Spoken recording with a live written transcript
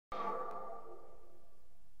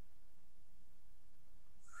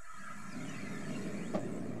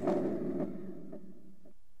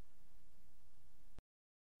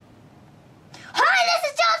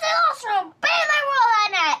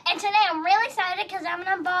excited because I'm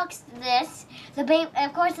gonna unbox this.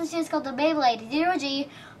 Of course, this is called the Beyblade 0G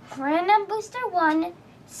Random Booster 1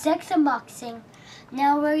 6 unboxing.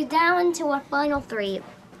 Now we're down to our final 3,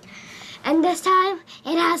 and this time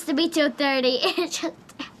it has to be 230. It just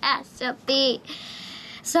has to be.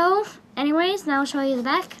 So, anyways, now I'll show you the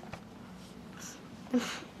back.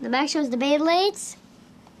 The back shows the Beyblades,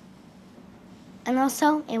 and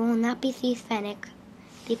also it will not be Thief Fennec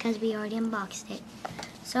because we already unboxed it.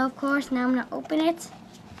 So of course, now I'm gonna open it.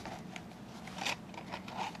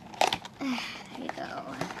 There you go.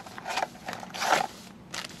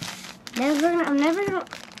 I'm never gonna,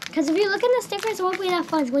 because if you look at the stickers, it won't be that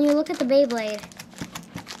fun when you look at the Beyblade.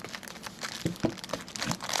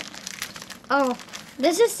 Oh,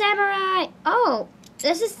 this is Samurai. Oh,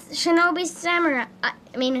 this is Shinobi Samurai.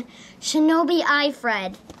 Shinobi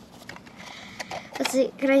Ifraid. Let's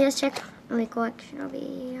see, can I just check? Let me go.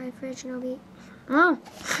 Shinobi Ifraid, Shinobi. Oh.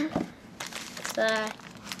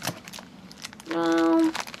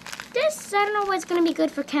 This, I don't know what's going to be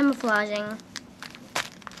good for camouflaging.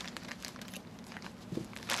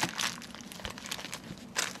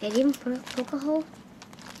 Did I even poke a hole?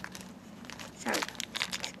 Sorry.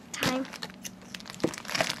 Time.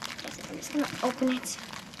 I'm just going to open it.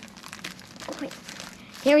 Oh, wait.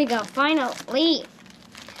 Here we go. Finally.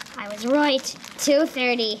 I was right.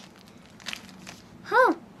 230.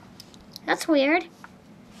 Huh. That's weird.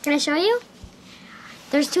 Can I show you?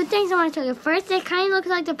 There's 2 things I want to show you. First, it kind of looks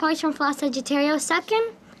like the parts from Flash Sagittario.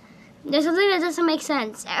 Second, there's something that doesn't make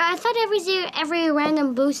sense. I thought every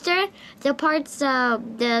random booster, the parts,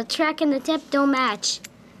 the track and the tip don't match.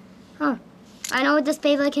 Huh. I know what this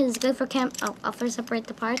Beyblade is good for Oh, I'll first separate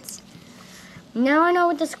the parts. Now I know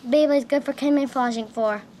what this Beyblade is good for camouflaging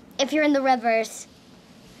for. If you're in the reverse.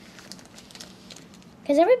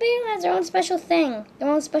 Because every Beyblade has their own special thing, their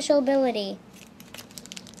own special ability.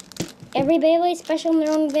 Every Beyblade is special in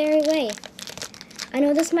their own very way. I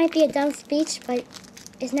know this might be a dumb speech, but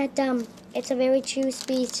it's not dumb. It's a very true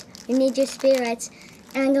speech. You need your spirits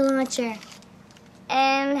and a launcher.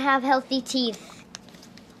 And have healthy teeth.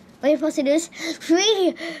 What you're supposed to do is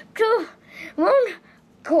 3, 2, 1,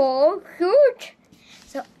 go shoot.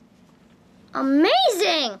 So,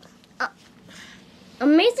 amazing!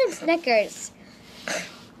 Amazing stickers.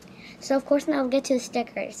 So of course now I'll get to the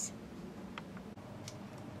stickers.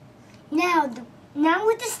 Now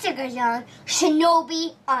with the stickers on,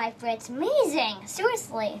 Shinobi Ifraid. It's amazing,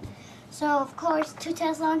 seriously. So of course 2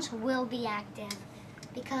 test launch will be active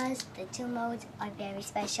because the 2 modes are very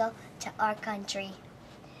special to our country.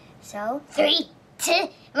 So 3, 2,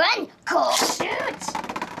 1, go shoot!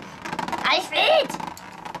 Ifraid!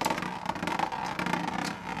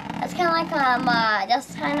 That's kind of like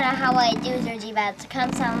that's kind of how I do Zergy bats. It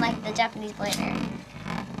kind of sound like the Japanese blader.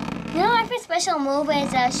 You know, my first special move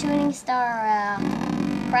is a shooting star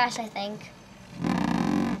crash, I think.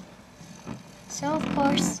 So of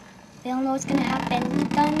course, we all know what's gonna happen.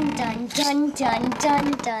 Dun dun dun dun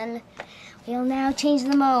dun dun. We'll now change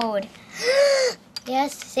the mode.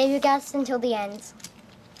 Yes, save your gas until the end.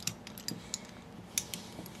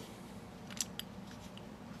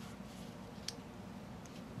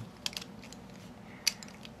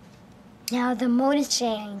 Now the mode is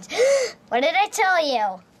changed. What did I tell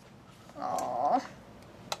you? Oh.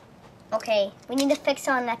 Okay, we need to fix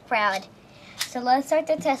on that crowd. So let's start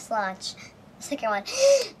the test launch. Second one.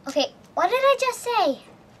 Okay, what did I just say?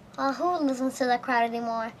 Who listens to that crowd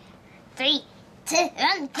anymore? 3, 2,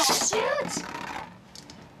 1, go shoot!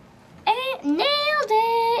 And nailed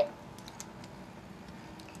it!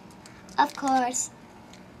 Of course.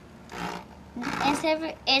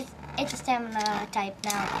 It's a stamina type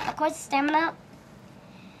now. Of course, stamina.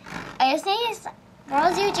 I just need for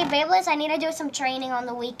all ZG Beyblades. I need to do some training on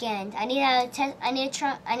the weekend. I need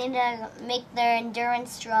to make their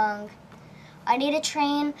endurance strong. I need to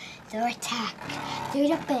train their attack, their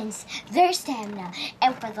defense, their stamina,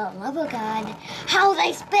 and for the love of God, how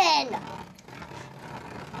they spin.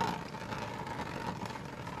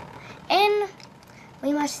 And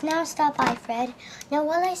we must now stop Ifraid. Now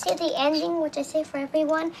while I say the ending, which I say for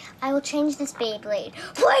everyone, I will change this Beyblade.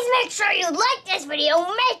 Please make sure you like this video,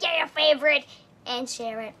 make it your favorite, and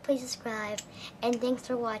share it. Please subscribe. And thanks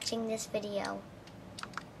for watching this video.